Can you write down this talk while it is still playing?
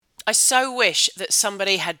I so wish that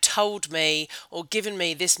somebody had told me or given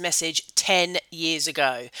me this message 10 years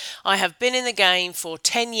ago. I have been in the game for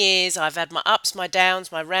 10 years. I've had my ups, my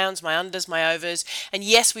downs, my rounds, my unders, my overs. And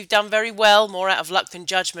yes, we've done very well, more out of luck than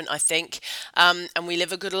judgment, I think. And we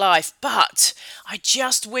live a good life. But I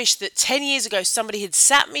just wish that 10 years ago somebody had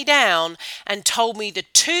sat me down and told me the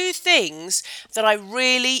two things that I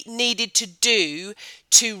really needed to do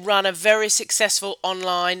to run a very successful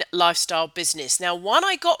online lifestyle business. Now, one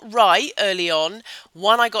I got right early on,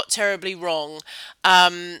 one I got terribly wrong.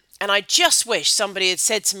 And I just wish somebody had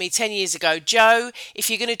said to me 10 years ago, Joe, if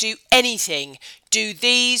you're going to do anything, do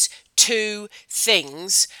these two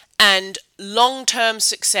things, and long-term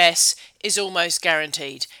success is almost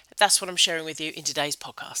guaranteed. That's what I'm sharing with you in today's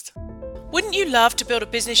podcast. Wouldn't you love to build a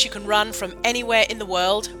business you can run from anywhere in the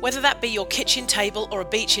world, whether that be your kitchen table or a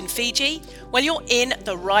beach in Fiji? Well, you're in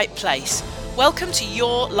the right place. Welcome to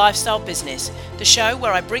Your Lifestyle Business, the show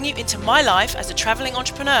where I bring you into my life as a traveling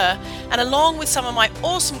entrepreneur and along with some of my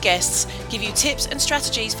awesome guests, give you tips and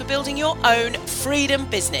strategies for building your own freedom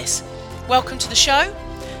business. Welcome to the show.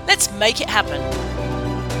 Let's make it happen.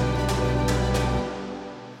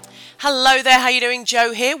 Hello there, how you doing?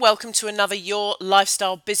 Joe here. Welcome to another Your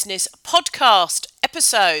Lifestyle Business podcast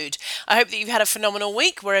episode. I hope that you've had a phenomenal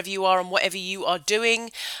week wherever you are and whatever you are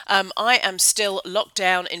doing. I am still locked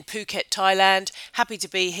down in Phuket, Thailand. Happy to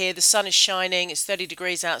be here. The sun is shining. It's 30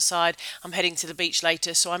 degrees outside. I'm heading to the beach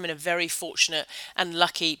later, so I'm in a very fortunate and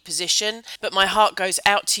lucky position. But my heart goes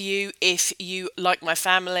out to you if you, like my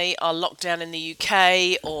family, are locked down in the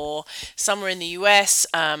UK or somewhere in the US,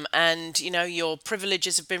 and you know your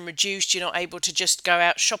privileges have been reduced. You're not able to just go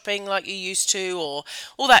out shopping like you used to, or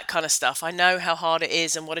all that kind of stuff. I know how hard it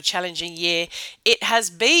is and what a challenging year it has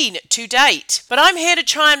been to date. But I'm here to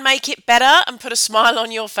try and make it better and put a smile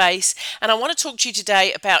on your face. And I want to talk to you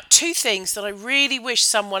today about two things that I really wish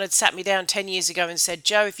someone had sat me down 10 years ago and said,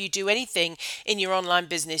 Joe, if you do anything in your online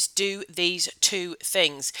business, do these two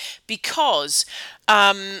things. Because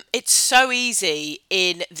it's so easy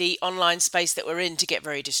in the online space that we're in to get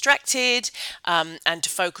very distracted and to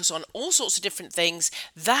focus on all sorts of different things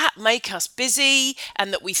that make us busy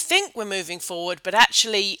and that we think we're moving forward, but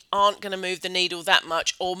actually aren't going to move the needle that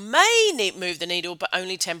much, or may move the needle, but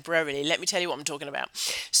only temporarily. Let me tell you what I'm talking about.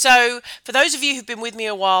 So for those of you who've been with me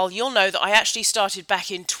a while, you'll know that I actually started back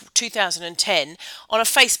in 2010 on a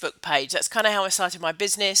Facebook page. That's kind of how I started my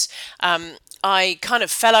business. I kind of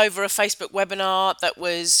fell over a Facebook webinar that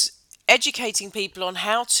was educating people on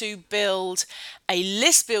how to build a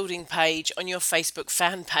list building page on your Facebook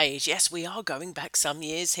fan page. Yes, we are going back some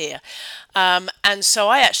years here. And so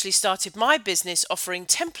I actually started my business offering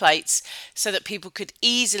templates so that people could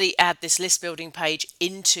easily add this list building page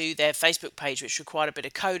into their Facebook page, which required a bit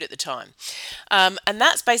of code at the time. And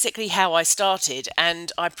that's basically how I started.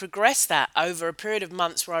 And I progressed that over a period of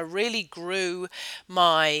months where I really grew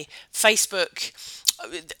my Facebook.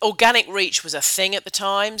 Organic reach was a thing at the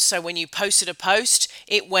time, so when you posted a post,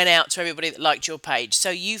 it went out to everybody that liked your page. So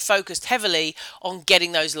you focused heavily on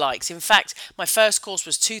getting those likes. In fact, my first course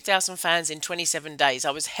was 2,000 fans in 27 days. I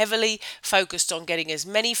was heavily focused on getting as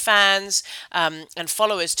many fans and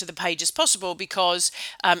followers to the page as possible because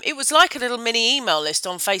it was like a little mini email list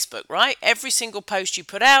on Facebook, right? Every single post you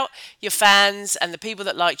put out, your fans and the people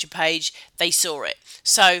that liked your page, they saw it.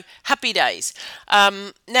 So happy days.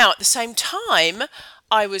 Now, at the same time,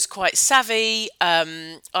 I was quite savvy.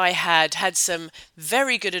 I had some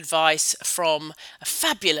very good advice from a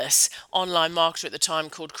fabulous online marketer at the time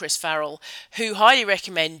called Chris Farrell, who highly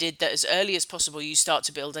recommended that as early as possible you start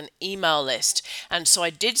to build an email list. And so I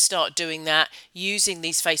did start doing that using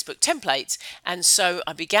these Facebook templates. And so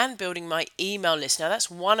I began building my email list. Now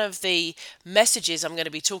that's one of the messages I'm going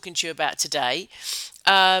to be talking to you about today.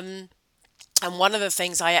 And one of the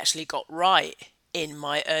things I actually got right in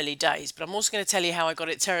my early days, but I'm also going to tell you how I got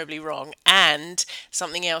it terribly wrong and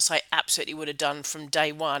something else I absolutely would have done from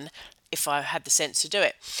day one if I had the sense to do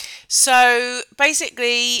it. So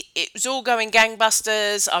basically it was all going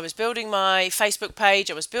gangbusters. I was building my Facebook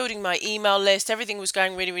page, I was building my email list, everything was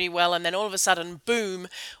going really, really well, and then all of a sudden, boom,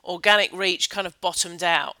 organic reach kind of bottomed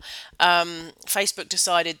out. Facebook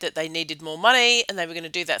decided that they needed more money and they were going to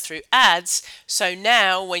do that through ads. So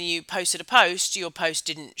now when you posted a post, your post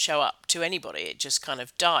didn't show up to anybody. It just kind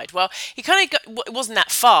of died. Well, it wasn't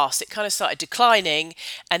that fast. It kind of started declining,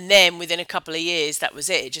 and then within a couple of years, that was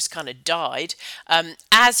it. It just kind of died.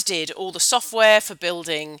 As did all the software for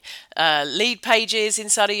building lead pages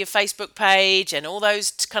inside of your Facebook page, and all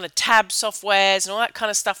those kind of tab softwares and all that kind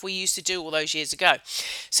of stuff we used to do all those years ago.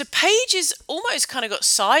 So pages almost kind of got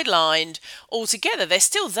sidelined altogether. They're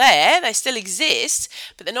still there, they still exist,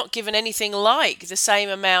 but they're not given anything like the same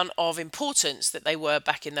amount of importance that they were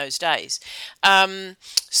back in those days.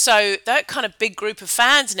 So that kind of big group of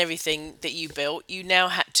fans and everything that you built, you now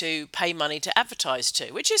had to pay money to advertise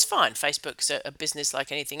to, which is fine. Facebook's a business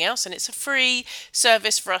like anything else, and it's a free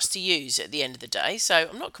service for us to use at the end of the day. So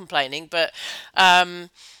I'm not complaining, but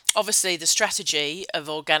obviously the strategy of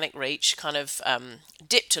organic reach kind of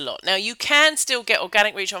dipped a lot. Now, you can still get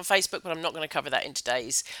organic reach on Facebook, but I'm not going to cover that in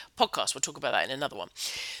today's podcast. We'll talk about that in another one.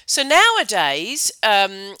 So nowadays,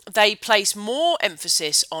 they place more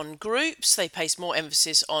emphasis on groups. They place more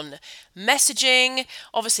emphasis on messaging.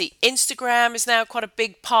 Obviously, Instagram is now quite a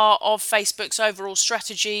big part of Facebook's overall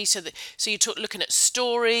strategy. So you're looking at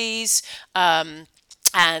stories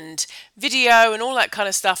and video and all that kind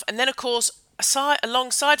of stuff. And then, of course,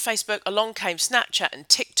 alongside Facebook, along came Snapchat and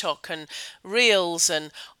TikTok and Reels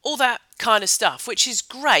and all that kind of stuff, which is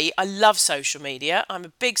great. I love social media. I'm a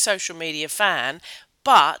big social media fan,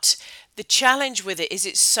 but the challenge with it is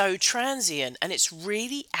it's so transient and it's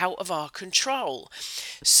really out of our control.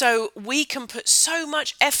 So we can put so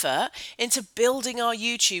much effort into building our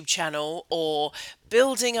YouTube channel or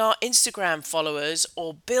building our Instagram followers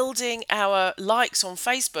or building our likes on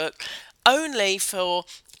Facebook, only for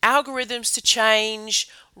algorithms to change,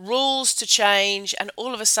 rules to change, and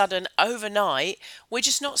all of a sudden, overnight, we're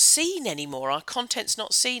just not seen anymore. Our content's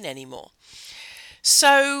not seen anymore.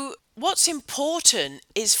 So what's important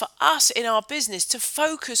is for us in our business to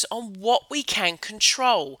focus on what we can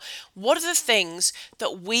control. What are the things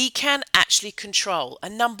that we can actually control?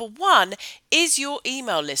 And number one is your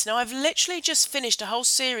email list. Now, I've literally just finished a whole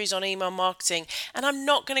series on email marketing, and I'm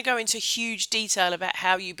not going to go into huge detail about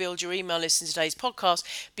how you build your email list in today's podcast,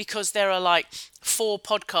 because there are like 4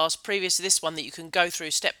 podcasts previous to this one that you can go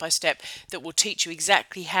through step by step that will teach you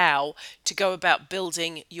exactly how to go about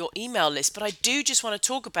building your email list. But I do just want to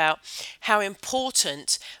talk about how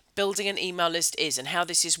important building an email list is, and how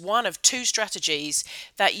this is one of 2 strategies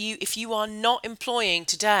that if you are not employing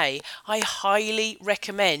today, I highly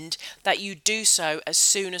recommend that you do so as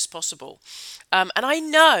soon as possible. And I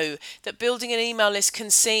know that building an email list can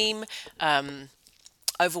seem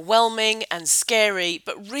overwhelming and scary,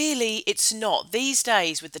 but really it's not. These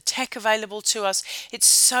days, with the tech available to us, it's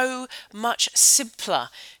so much simpler.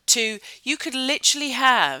 You could literally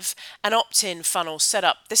have an opt-in funnel set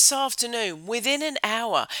up this afternoon within an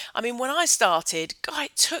hour. I mean, when I started,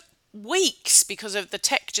 it took weeks because of the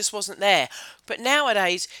tech just wasn't there. But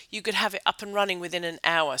nowadays, you could have it up and running within an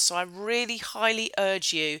hour. So I really highly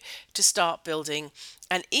urge you to start building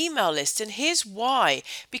an email list. And here's why.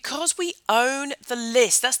 Because we own the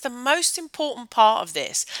list. That's the most important part of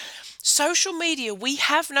this. Social media, we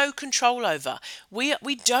have no control over. We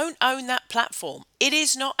don't own that platform. It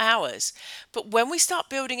is not ours. But when we start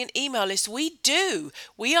building an email list, we do.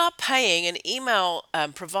 We are paying an email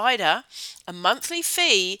provider a monthly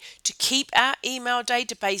fee to keep our email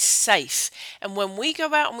database safe. And when we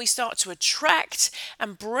go out and we start to attract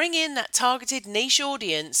and bring in that targeted niche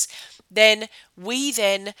audience, then we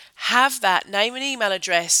then have that name and email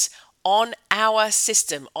address on our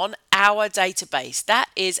system, on our database. That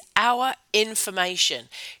is our information.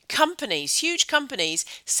 Companies, huge companies,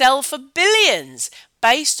 sell for billions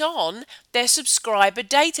based on their subscriber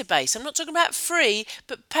database. I'm not talking about free,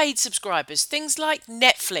 but paid subscribers. Things like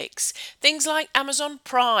Netflix, things like Amazon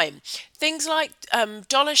Prime, things like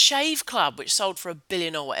Dollar Shave Club, which sold for $1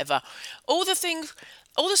 billion or whatever. All the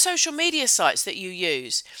social media sites that you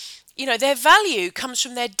use, their value comes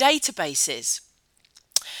from their databases.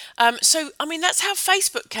 That's how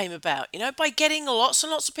Facebook came about, by getting lots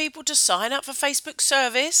and lots of people to sign up for Facebook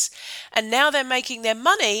service. And now they're making their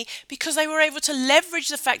money because they were able to leverage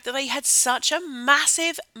the fact that they had such a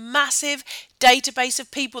massive, massive database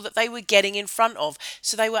of people that they were getting in front of.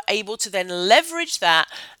 So they were able to then leverage that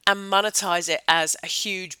and monetize it as a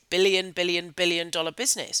huge billion dollar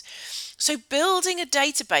business. So building a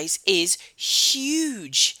database is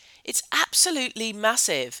huge. It's absolutely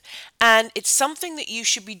massive, and it's something that you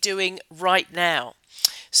should be doing right now.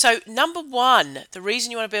 So number one, the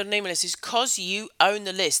reason you want to build an email list is because you own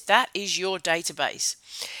the list. That is your database.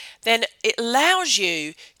 then it allows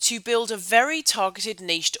you to build a very targeted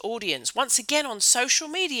niched audience. Once again, on social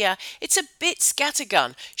media, it's a bit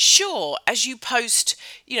scattergun. Sure, as you post,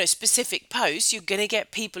 specific posts, you're going to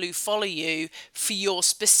get people who follow you for your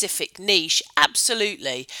specific niche.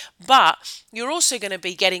 Absolutely. But you're also going to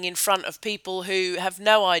be getting in front of people who have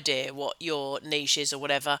no idea what your niche is or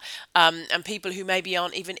whatever, and people who maybe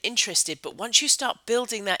aren't even interested. But once you start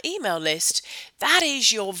building that email list, that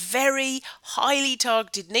is your very highly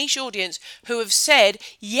targeted niche audience who have said,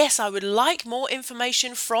 yes, I would like more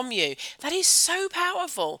information from you. That is so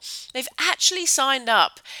powerful. They've actually signed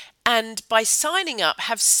up, and by signing up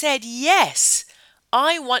have said, yes,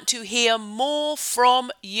 I want to hear more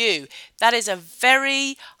from you. That is a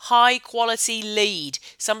very high quality lead,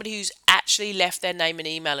 somebody who's actually left their name and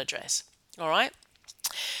email address. All right.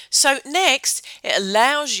 So next, it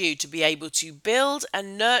allows you to be able to build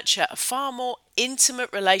and nurture a far more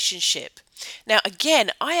intimate relationship. Now, again,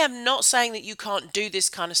 I am not saying that you can't do this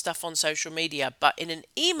kind of stuff on social media, but in an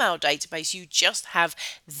email database, you just have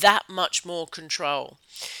that much more control.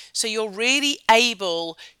 So you're really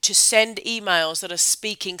able to send emails that are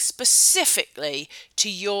speaking specifically to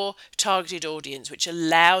your targeted audience, which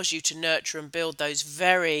allows you to nurture and build those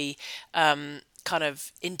very kind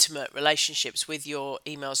of intimate relationships with your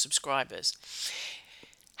email subscribers.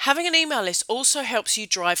 Having an email list also helps you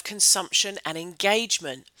drive consumption and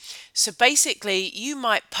engagement. So basically, you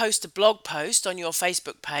might post a blog post on your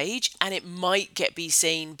Facebook page and it might be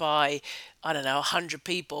seen by, 100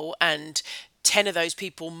 people, and 10 of those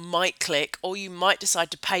people might click, or you might decide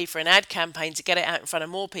to pay for an ad campaign to get it out in front of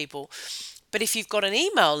more people. But if you've got an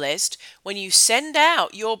email list, when you send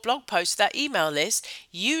out your blog post to that email list,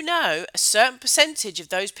 a certain percentage of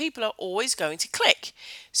those people are always going to click.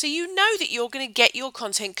 So you know that you're going to get your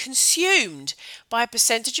content consumed by a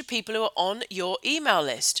percentage of people who are on your email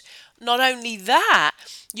list. Not only that,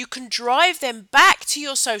 you can drive them back to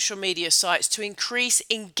your social media sites to increase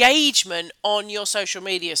engagement on your social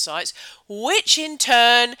media sites, which in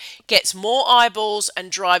turn gets more eyeballs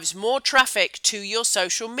and drives more traffic to your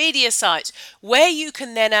social media sites, where you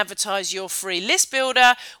can then advertise your free list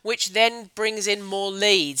builder, which then brings in more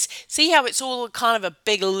leads. See how it's all kind of a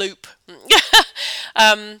big loop?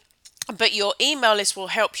 But your email list will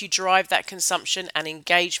help you drive that consumption and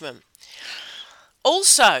engagement.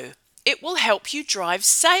 Also, it will help you drive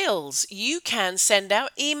sales. You can send out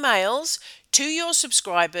emails to your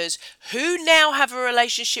subscribers who now have a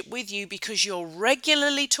relationship with you because you're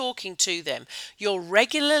regularly talking to them. You're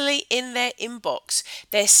regularly in their inbox.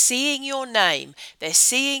 They're seeing your name. They're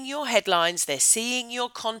seeing your headlines. They're seeing your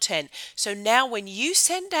content. So now when you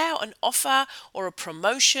send out an offer or a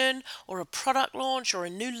promotion or a product launch or a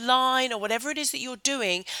new line or whatever it is that you're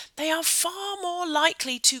doing, they are far more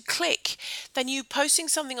likely to click than you posting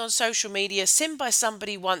something on social media seen by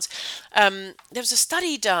somebody once. There was a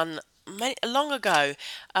study done long ago,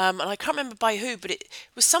 and I can't remember by who, but it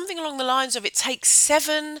was something along the lines of it takes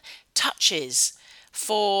 7 touches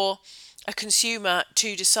for a consumer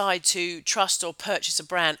to decide to trust or purchase a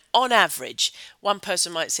brand on average. One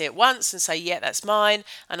person might see it once and say, yeah, that's mine.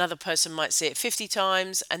 Another person might see it 50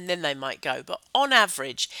 times and then they might go. But on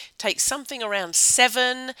average, it takes something around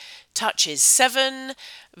 7 touches, 7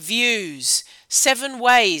 views, 7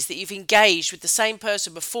 ways that you've engaged with the same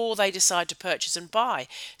person before they decide to purchase and buy.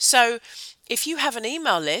 So if you have an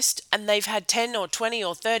email list and they've had 10 or 20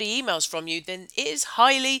 or 30 emails from you, then it is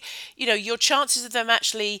highly, your chances of them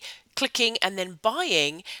actually clicking and then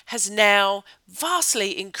buying has now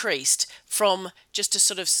vastly increased from just a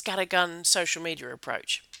sort of scattergun social media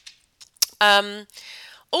approach.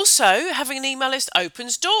 Also, having an email list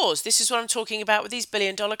opens doors. This is what I'm talking about with these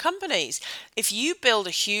billion-dollar companies. If you build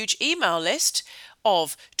a huge email list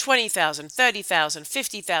of 20,000, 30,000,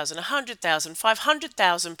 50,000, 100,000,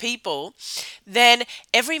 500,000 people, then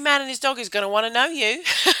every man and his dog is going to want to know you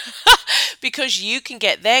because you can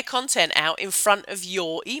get their content out in front of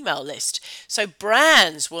your email list. So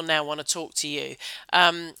brands will now want to talk to you.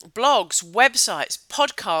 Blogs, websites,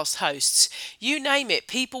 podcast hosts, you name it,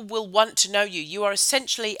 people will want to know you. You are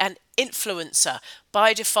essentially an influencer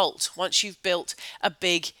by default once you've built a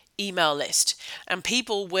big email list, and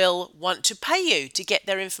people will want to pay you to get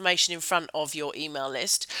their information in front of your email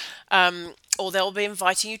list, or they'll be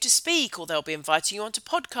inviting you to speak, or they'll be inviting you onto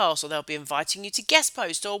podcasts, or they'll be inviting you to guest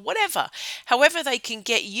post, or whatever. However they can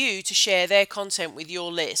get you to share their content with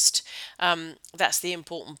your list, that's the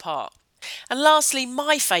important part. And lastly,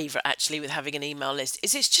 my favourite actually with having an email list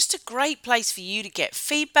is it's just a great place for you to get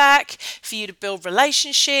feedback, for you to build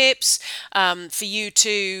relationships, for you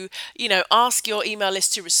to, ask your email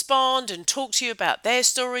list to respond and talk to you about their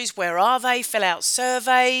stories. Where are they? Fill out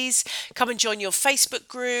surveys, come and join your Facebook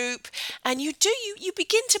group. And you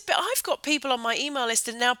begin to, I've got people on my email list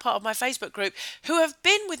and now part of my Facebook group who have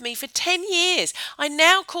been with me for 10 years. I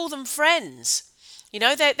now call them friends.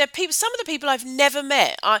 They're people. Some of the people I've never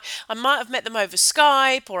met. I might have met them over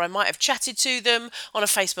Skype, or I might have chatted to them on a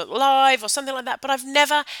Facebook Live or something like that. But I've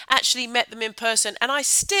never actually met them in person, and I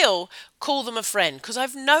still call them a friend because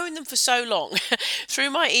I've known them for so long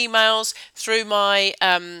through my emails, through my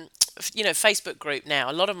Facebook group now.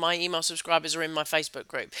 A lot of my email subscribers are in my Facebook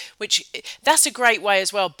group, which that's a great way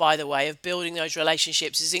as well, by the way, of building those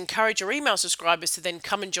relationships, is encourage your email subscribers to then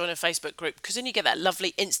come and join a Facebook group, because then you get that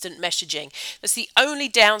lovely instant messaging. That's the only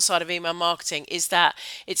downside of email marketing, is that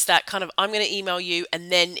it's that kind of, I'm going to email you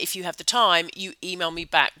and then if you have the time, you email me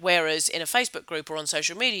back. Whereas in a Facebook group or on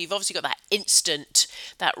social media, you've obviously got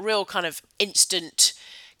that real kind of instant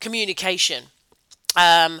communication.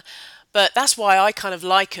 But that's why I kind of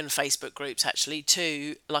liken Facebook groups actually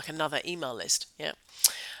to like another email list. Yeah.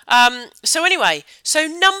 So anyway, so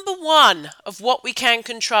number one of what we can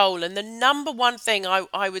control, and the number one thing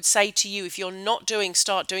I would say to you, if you're not doing,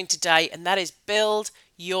 start doing today, and that is build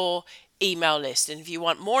your email list. And if you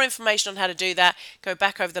want more information on how to do that, go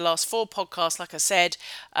back over the last 4 podcasts. Like I said,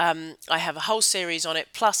 I have a whole series on it,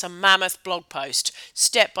 plus a mammoth blog post,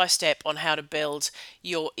 step by step, on how to build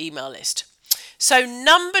your email list. So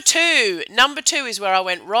number two is where I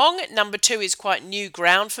went wrong. Number 2 is quite new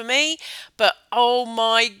ground for me, but oh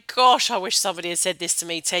my gosh, I wish somebody had said this to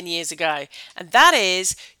me 10 years ago. And that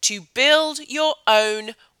is to build your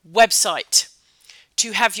own website,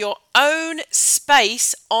 to have your own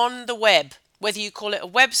space on the web. Whether you call it a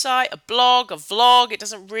website, a blog, a vlog, it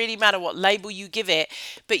doesn't really matter what label you give it,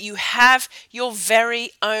 but you have your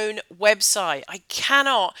very own website. I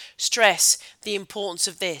cannot stress the importance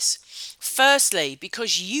of this. Firstly,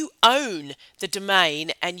 because you own the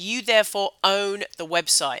domain and you therefore own the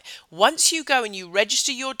website. Once you go and you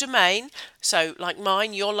register your domain, so like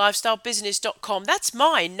mine, yourlifestylebusiness.com, that's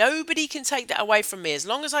mine. Nobody can take that away from me. As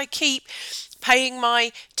long as I keep paying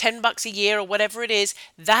my $10 a year or whatever it is,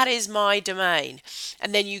 that is my domain.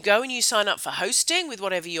 And then you go and you sign up for hosting with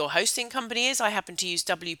whatever your hosting company is. I happen to use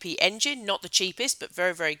WP Engine, not the cheapest, but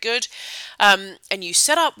very, very good. And you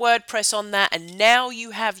set up WordPress on that, and now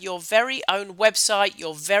you have your very own website,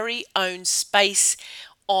 your very own space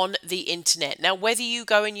on the internet. Now, whether you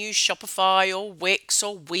go and use Shopify or Wix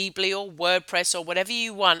or Weebly or WordPress or whatever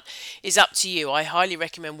you want is up to you. I highly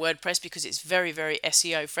recommend WordPress because it's very, very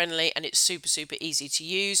SEO friendly and it's super, super easy to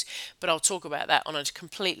use. But I'll talk about that on a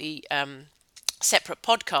completely separate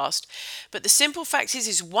podcast. But the simple fact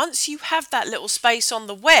is once you have that little space on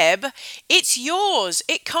the web, it's yours.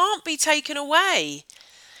 It can't be taken away.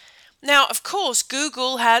 Now, of course,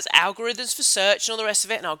 Google has algorithms for search and all the rest of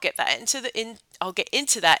it, and I'll get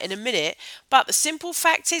into that in a minute. But the simple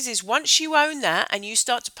fact is once you own that and you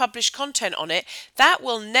start to publish content on it, that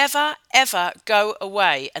will never ever go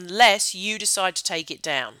away unless you decide to take it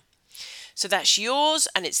down. So that's yours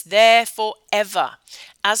and it's there forever,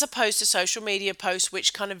 as opposed to social media posts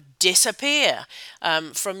which kind of disappear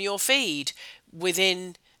from your feed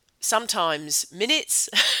within sometimes minutes,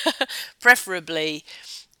 preferably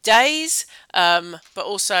days, but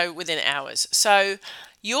also within hours. So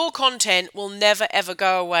your content will never ever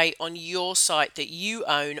go away on your site that you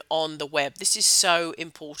own on the web. This is so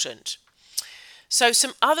important. So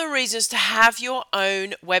some other reasons to have your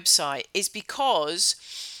own website is because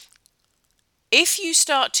if you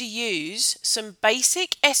start to use some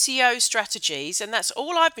basic SEO strategies, and that's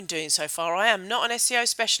all I've been doing so far, I am not an SEO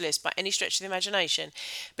specialist by any stretch of the imagination,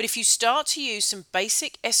 but if you start to use some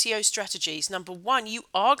basic SEO strategies, number 1, you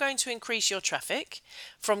are going to increase your traffic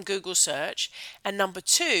from Google search, and number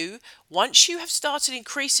 2, once you have started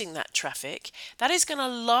increasing that traffic, that is going to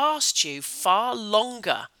last you far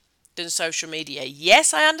longer than social media.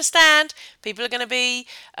 Yes, I understand. People are going to be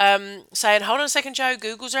saying, hold on a second, Joe,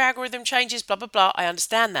 Google's algorithm changes, blah, blah, blah. I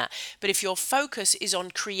understand that. But if your focus is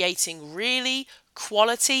on creating really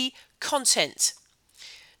quality content,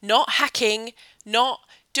 not hacking, not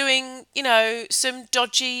doing, some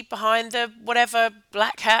dodgy behind the whatever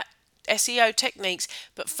black hat SEO techniques,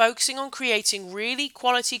 but focusing on creating really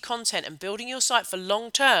quality content and building your site for long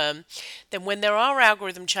term, then when there are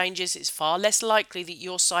algorithm changes, it's far less likely that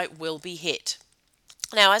your site will be hit.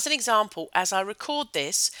 Now, as an example, as I record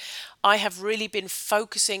this, I have really been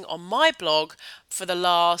focusing on my blog for the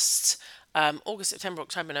last August, September,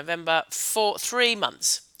 October, November, for 3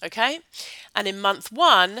 months. Okay. And in month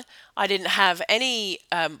one, I didn't have any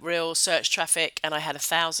real search traffic, and I had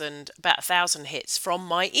about 1,000 hits from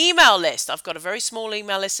my email list. I've got a very small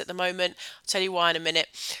email list at the moment. I'll tell you why in a minute.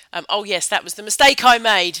 Oh yes, that was the mistake I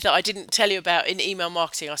made that I didn't tell you about in email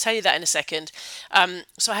marketing. I'll tell you that in a second.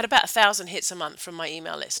 So I had about 1,000 hits a month from my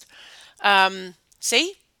email list.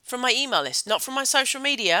 See, from my email list, not from my social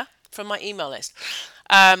media, from my email list.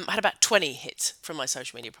 I had about 20 hits from my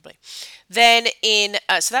social media probably. Then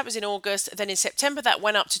so that was in August. Then in September that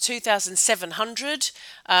went up to 2,700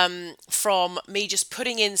 from me just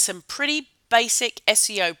putting in some pretty basic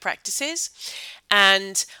SEO practices.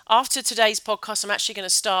 And after today's podcast, I'm actually going to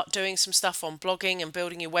start doing some stuff on blogging and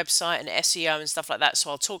building your website and SEO and stuff like that. So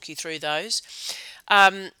I'll talk you through those.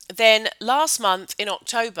 Then last month in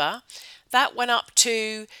October, that went up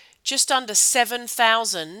to just under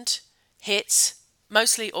 7,000 hits,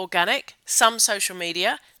 mostly organic, some social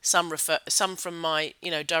media, some from my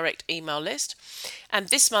direct email list. And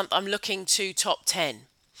this month I'm looking to top 10.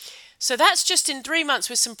 So that's just in 3 months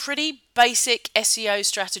with some pretty basic SEO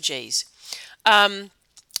strategies.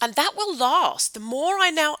 And that will last. The more I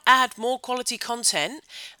now add more quality content,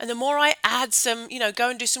 and the more I add some, go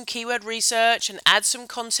and do some keyword research and add some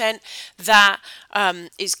content that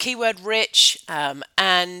is keyword rich,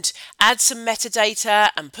 and add some metadata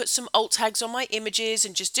and put some alt tags on my images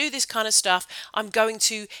and just do this kind of stuff, I'm going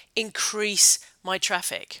to increase my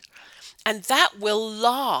traffic. And that will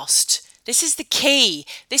last. This is the key.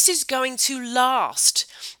 This is going to last.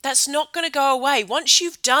 That's not going to go away. Once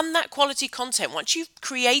you've done that quality content, once you've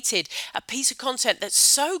created a piece of content that's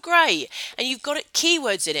so great and you've got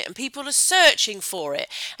keywords in it and people are searching for it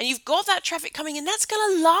and you've got that traffic coming in, that's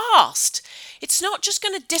going to last. It's not just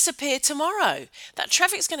going to disappear tomorrow. That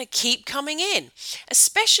traffic's going to keep coming in,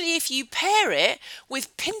 especially if you pair it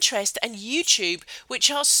with Pinterest and YouTube,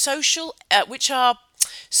 which are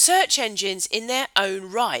search engines in their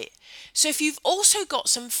own right. So if you've also got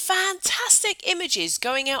some fantastic images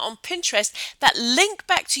going out on Pinterest that link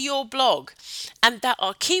back to your blog and that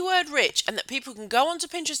are keyword rich and that people can go onto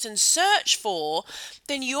Pinterest and search for,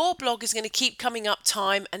 then your blog is going to keep coming up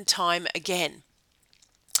time and time again.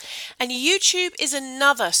 And YouTube is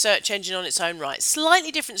another search engine on its own right. Slightly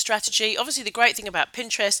different strategy. Obviously, the great thing about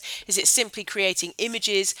Pinterest is it's simply creating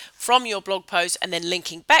images from your blog post and then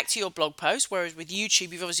linking back to your blog post. Whereas with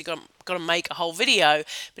YouTube, you've obviously got to make a whole video.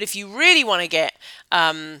 But if you really want to go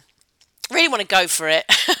for it,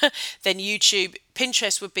 then YouTube,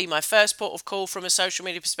 Pinterest would be my first port of call from a social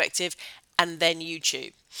media perspective, and then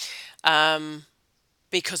YouTube.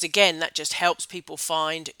 Because again, that just helps people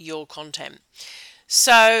find your content.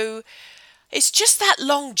 So it's just that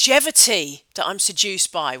longevity that I'm seduced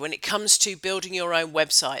by when it comes to building your own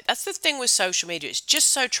website. That's the thing with social media. It's just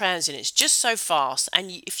so transient. It's just so fast. And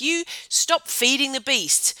if you stop feeding the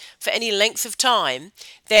beast for any length of time,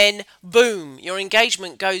 then boom, your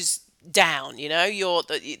engagement goes down.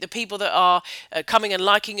 The people that are coming and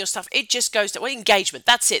liking your stuff, it just goes down. Well, engagement,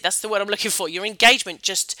 that's it. That's the word I'm looking for. Your engagement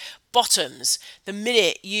just bottoms the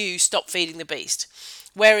minute you stop feeding the beast.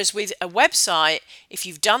 Whereas with a website, if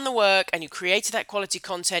you've done the work and you created that quality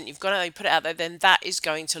content, you've gone out and put it out there, then that is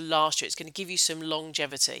going to last you. It's going to give you some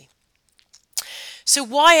longevity. So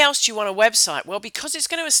why else do you want a website? Well, because it's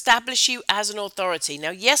going to establish you as an authority.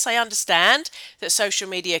 Now, yes, I understand that social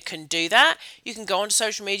media can do that. You can go onto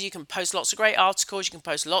social media, you can post lots of great articles, you can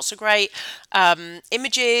post lots of great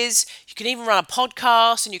images, you can even run a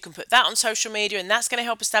podcast and you can put that on social media and that's going to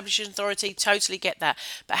help establish your authority. Totally get that.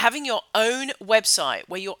 But having your own website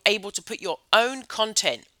where you're able to put your own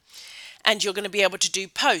content, and you're going to be able to do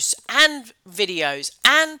posts and videos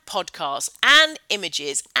and podcasts and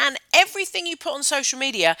images and everything you put on social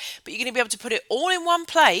media, but you're going to be able to put it all in one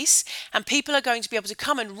place and people are going to be able to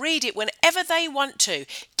come and read it whenever they want to.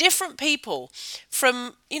 Different people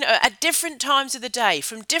from, at different times of the day,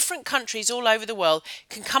 from different countries all over the world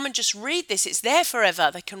can come and just read this. It's there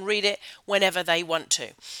forever. They can read it whenever they want to.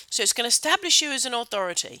 So it's going to establish you as an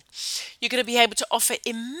authority. You're going to be able to offer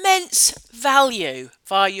immense value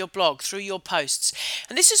via your blog, through your posts.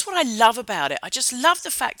 And this is what I love about it. I just love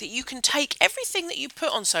the fact that you can take everything that you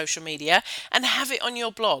put on social media and have it on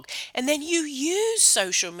your blog. And then you use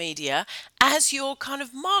social media as your kind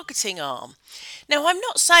of marketing arm. Now, I'm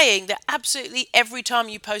not saying that absolutely every time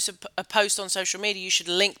you post a post on social media, you should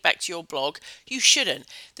link back to your blog. You shouldn't.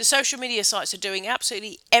 The social media sites are doing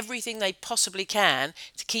absolutely everything they possibly can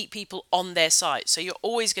to keep people on their site. So you're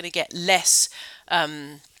always going to get less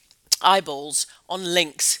eyeballs on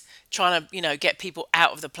links trying to get people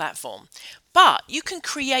out of the platform. But you can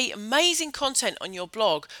create amazing content on your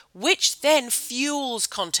blog which then fuels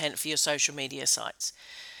content for your social media sites.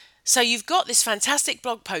 So you've got this fantastic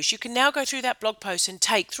blog post. You can now go through that blog post and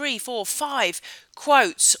take 3, 4, 5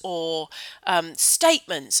 quotes or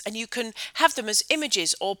statements, and you can have them as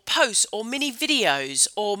images or posts or mini videos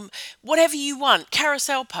or whatever you want,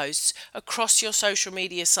 carousel posts across your social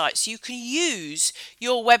media sites. You can use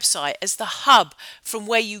your website as the hub from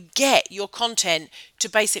where you get your content to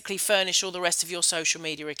basically furnish all the rest of your social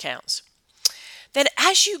media accounts. Then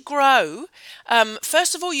as you grow,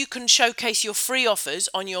 first of all, you can showcase your free offers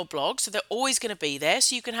on your blog. So they're always going to be there.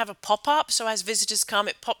 So you can have a pop-up. So as visitors come,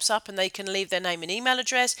 it pops up and they can leave their name and email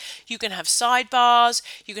address. You can have sidebars.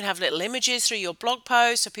 You can have little images through your blog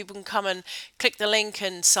post so people can come and click the link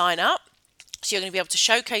and sign up. So you're going to be able to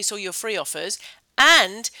showcase all your free offers,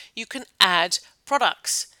 and you can add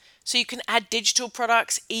products. So you can add digital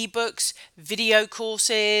products, ebooks, video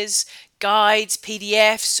courses, guides,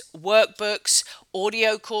 PDFs, workbooks,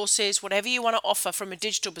 audio courses, whatever you want to offer from a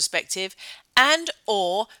digital perspective, and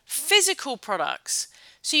or physical products.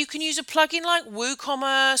 So you can use a plugin like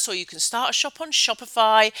WooCommerce, or you can start a shop on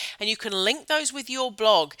Shopify, and you can link those with your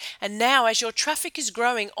blog. And now as your traffic is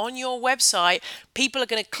growing on your website, people are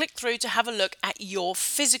going to click through to have a look at your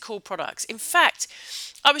physical products. In fact,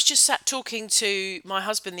 I was just sat talking to my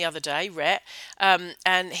husband the other day, Rhett,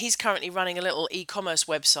 and he's currently running a little e-commerce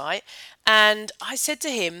website. And I said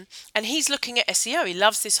to him, and he's looking at SEO. He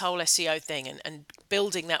loves this whole SEO thing and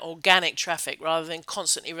building that organic traffic rather than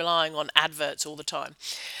constantly relying on adverts all the time.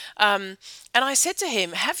 And I said to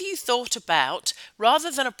him, have you thought about,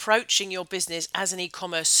 rather than approaching your business as an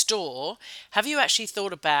e-commerce store, have you actually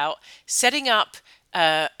thought about setting up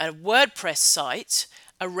a WordPress site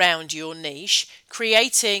around your niche,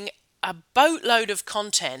 creating a boatload of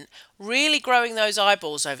content, really growing those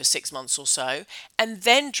eyeballs over 6 months or so, and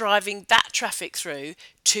then driving that traffic through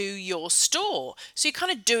to your store? So you're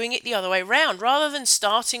kind of doing it the other way around. Rather than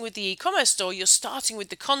starting with the e-commerce store, you're starting with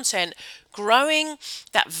the content, growing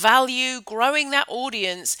that value, growing that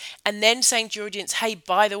audience, and then saying to your audience, hey,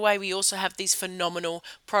 by the way, we also have these phenomenal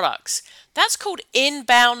products. That's called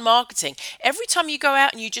inbound marketing. Every time you go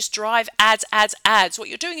out and you just drive ads, what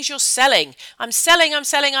you're doing is you're selling. I'm selling.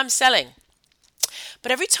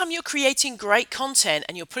 But every time you're creating great content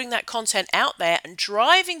and you're putting that content out there and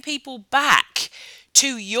driving people back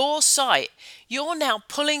to your site, you're now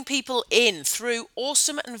pulling people in through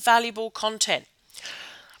awesome and valuable content.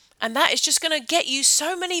 And that is just going to get you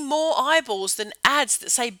so many more eyeballs than ads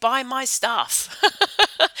that say, buy my stuff.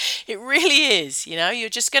 It really is. You're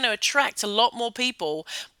just going to attract a lot more people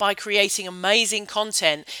by creating amazing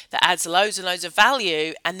content that adds loads and loads of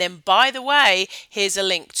value. And then, by the way, here's a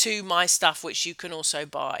link to my stuff, which you can also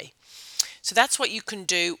buy. So that's what you can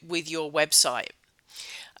do with your website.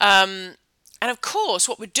 And of course,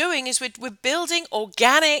 what we're doing is we're building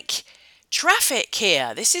organic traffic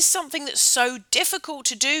here. This is something that's so difficult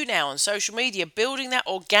to do now on social media, building that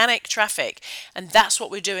organic traffic. And that's what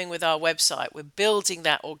we're doing with our website. We're building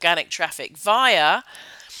that organic traffic via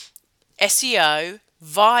SEO,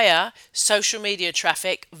 via social media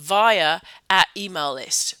traffic, via our email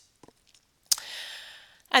list.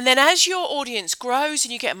 And then as your audience grows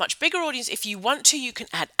and you get a much bigger audience, if you want to, you can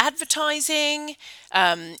add advertising.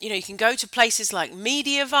 You can go to places like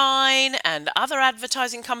Mediavine and other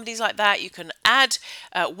advertising companies like that. You can add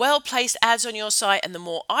well-placed ads on your site, and the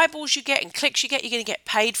more eyeballs you get and clicks you get, you're going to get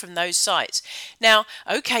paid from those sites. Now,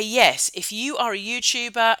 okay, yes, if you are a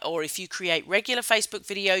YouTuber or if you create regular Facebook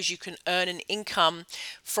videos, you can earn an income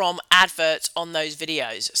from adverts on those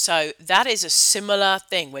videos. So that is a similar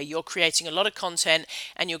thing where you're creating a lot of content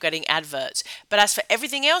and you're getting adverts. But as for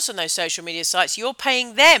everything else on those social media sites, you're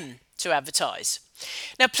paying them to advertise.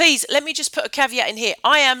 Now, please, let me just put a caveat in here.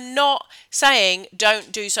 I am not saying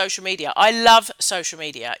don't do social media. I love social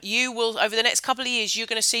media. You will, over the next couple of years, you're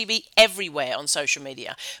going to see me everywhere on social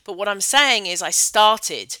media. But what I'm saying is I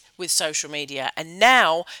started with social media, and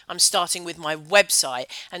now I'm starting with my website,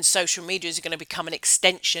 and social media is going to become an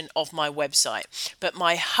extension of my website. But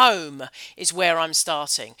my home is where I'm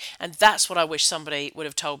starting, and that's what I wish somebody would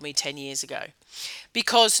have told me 10 years ago.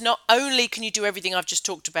 Because not only can you do everything I've just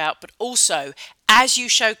talked about, but also as you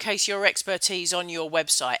showcase your expertise on your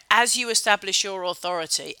website, as you establish your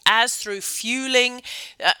authority, as through fueling,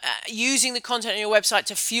 using the content on your website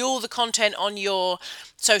to fuel the content on your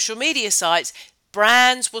social media sites,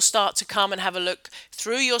 brands will start to come and have a look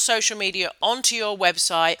through your social media onto your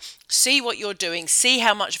website, see what you're doing, see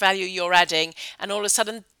how much value you're adding, and all of a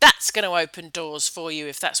sudden that's going to open doors for you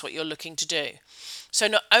if that's what you're looking to do. So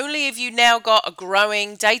not only have you now got a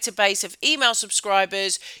growing database of email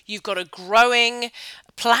subscribers, you've got a growing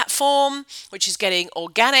platform which is getting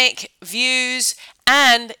organic views,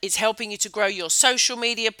 and it's helping you to grow your social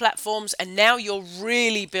media platforms, and now you're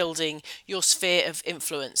really building your sphere of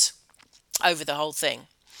influence over the whole thing.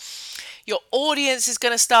 Your audience is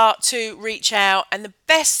going to start to reach out, and the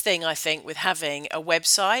best thing I think with having a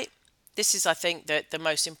website, this is I think the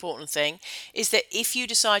most important thing, is that if you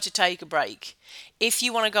decide to take a break, if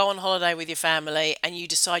you want to go on holiday with your family and you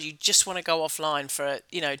decide you just want to go offline for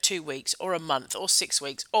 2 weeks or a month or 6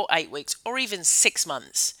 weeks or 8 weeks or even 6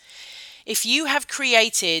 months, if you have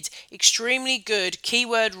created extremely good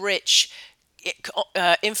keyword rich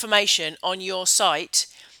information on your site,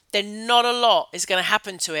 then not a lot is going to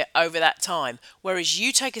happen to it over that time. Whereas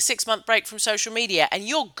you take a 6-month break from social media and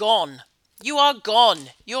you're gone. You are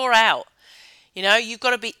gone. You're out. You've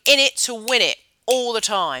got to be in it to win it all the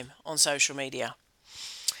time on social media.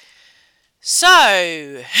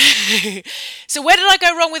 So, so where did I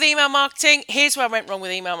go wrong with email marketing? Here's where I went wrong with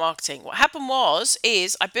email marketing. What happened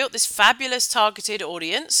is I built this fabulous targeted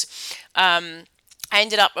audience. I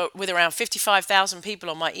ended up with around 55,000 people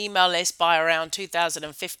on my email list by around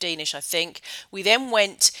 2015-ish, I think. We then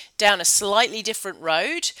went down a slightly different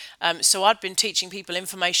road. So I'd been teaching people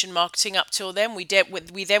information marketing up till then. We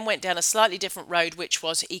then went down a slightly different road, which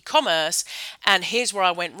was e-commerce. And here's where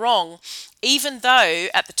I went wrong. Even though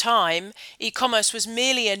at the time, e-commerce was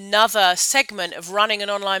merely another segment of running an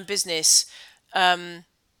online business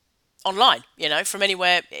online, from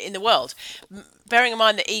anywhere in the world. Bearing in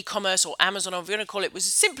mind that e-commerce or Amazon, or whatever you want to call it, was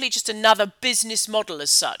simply just another business model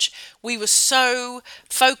as such. We were so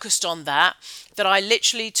focused on that I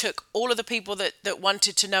literally took all of the people that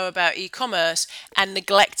wanted to know about e-commerce and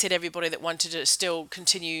neglected everybody that wanted to still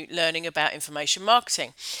continue learning about information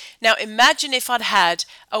marketing. Now, imagine if I'd had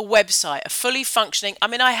a website, a fully functioning,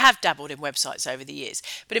 I have dabbled in websites over the years,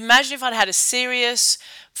 but imagine if I'd had a serious,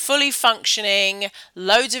 fully functioning,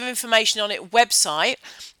 loads of information on it website.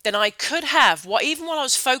 Then I could have, even while I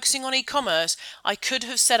was focusing on e-commerce, I could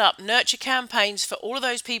have set up nurture campaigns for all of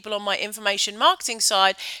those people on my information marketing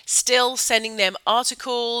side, still sending them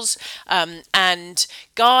articles and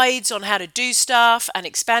guides on how to do stuff and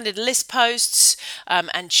expanded list posts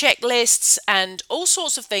and checklists and all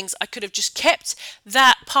sorts of things. I could have just kept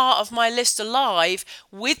that part of my list alive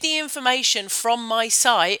with the information from my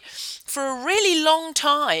site for a really long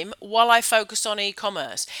time while I focused on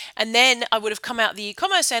e-commerce. And then I would have come out the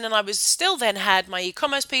e-commerce end and I was still then had my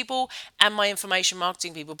e-commerce people and my information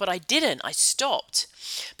marketing people, but I didn't. I stopped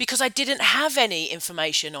because I didn't have any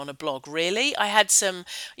information on a blog, really. I had some,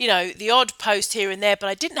 the odd post here and there, but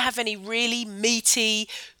I didn't have any really meaty,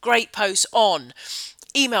 great posts on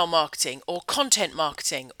email marketing or content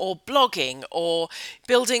marketing or blogging or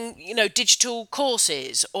building, digital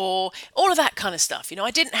courses or all of that kind of stuff.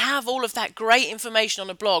 I didn't have all of that great information on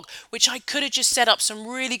a blog, which I could have just set up some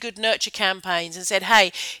really good nurture campaigns and said,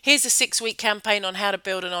 hey, here's a 6-week campaign on how to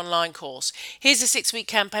build an online course. Here's a 6-week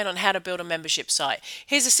campaign on how to build a membership site.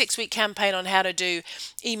 Here's a 6-week campaign on how to do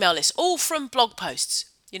email lists, all from blog posts,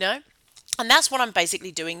 And that's what I'm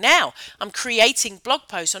basically doing now. I'm creating blog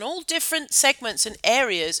posts on all different segments and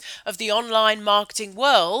areas of the online marketing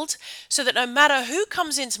world so that no matter who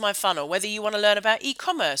comes into my funnel, whether you want to learn about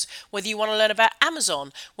e-commerce, whether you want to learn about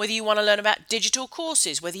Amazon, whether you want to learn about digital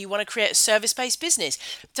courses, whether you want to create a service-based business,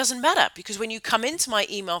 it doesn't matter, because when you come into my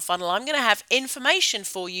email funnel, I'm going to have information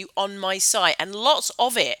for you on my site and lots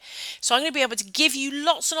of it. So I'm going to be able to give you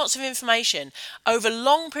lots and lots of information over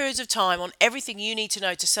long periods of time on everything you need to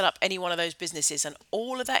know to set up any one of those businesses, and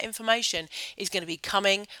all of that information is going to be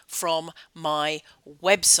coming from my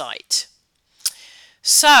website.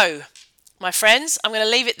 So, my friends, I'm going to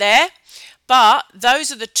leave it there. But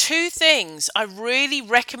those are the 2 things I really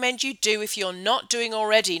recommend you do if you're not doing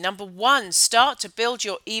already. Number 1, start to build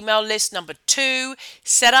your email list. Number 2,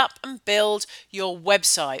 set up and build your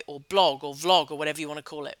website or blog or vlog or whatever you want to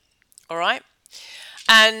call it. All right?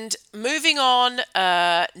 And moving on,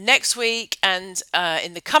 next week and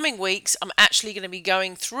in the coming weeks, I'm actually going to be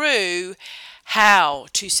going through how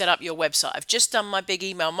to set up your website. I've just done my big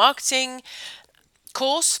email marketing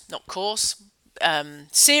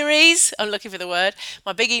series. I'm looking for the word.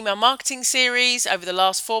 My big email marketing series over the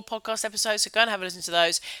last 4 podcast episodes. So go and have a listen to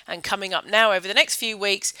those. And coming up now over the next few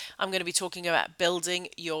weeks, I'm going to be talking about building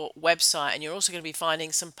your website. And you're also going to be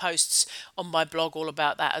finding some posts on my blog all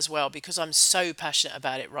about that as well, because I'm so passionate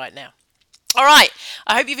about it right now. All right.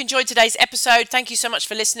 I hope you've enjoyed today's episode. Thank you so much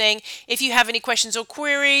for listening. If you have any questions or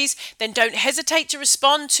queries, then don't hesitate to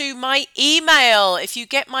respond to my email. If you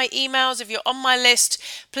get my emails, if you're on my list,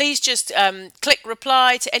 please just click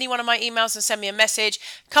reply to any one of my emails and send me a message.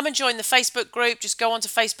 Come and join the Facebook group. Just go onto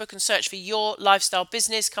Facebook and search for Your Lifestyle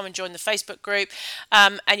Business. Come and join the Facebook group,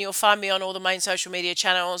 and you'll find me on all the main social media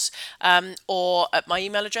channels, or at my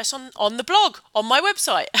email address on the blog, on my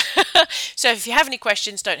website. So if you have any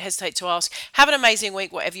questions, don't hesitate to ask. Have an amazing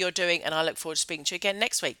week, whatever you're doing, and I look forward to speaking to you again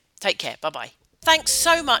next week. Take care. Bye-bye. Thanks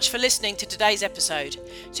so much for listening to today's episode.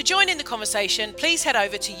 To join in the conversation, please head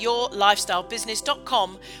over to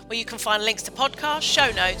yourlifestylebusiness.com, where you can find links to podcasts, show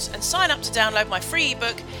notes, and sign up to download my free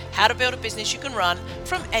ebook, How to Build a Business You Can Run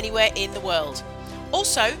from Anywhere in the World.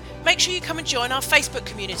 Also, make sure you come and join our Facebook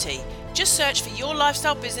community. Just search for Your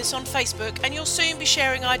Lifestyle Business on Facebook and you'll soon be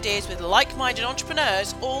sharing ideas with like-minded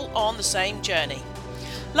entrepreneurs all on the same journey.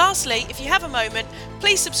 Lastly, if you have a moment,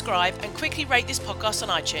 please subscribe and quickly rate this podcast on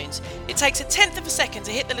iTunes. It takes 1/10 of a second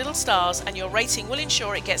to hit the little stars, and your rating will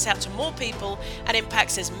ensure it gets out to more people and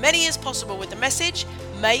impacts as many as possible with the message,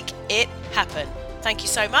 Make It Happen. Thank you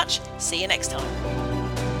so much. See you next time.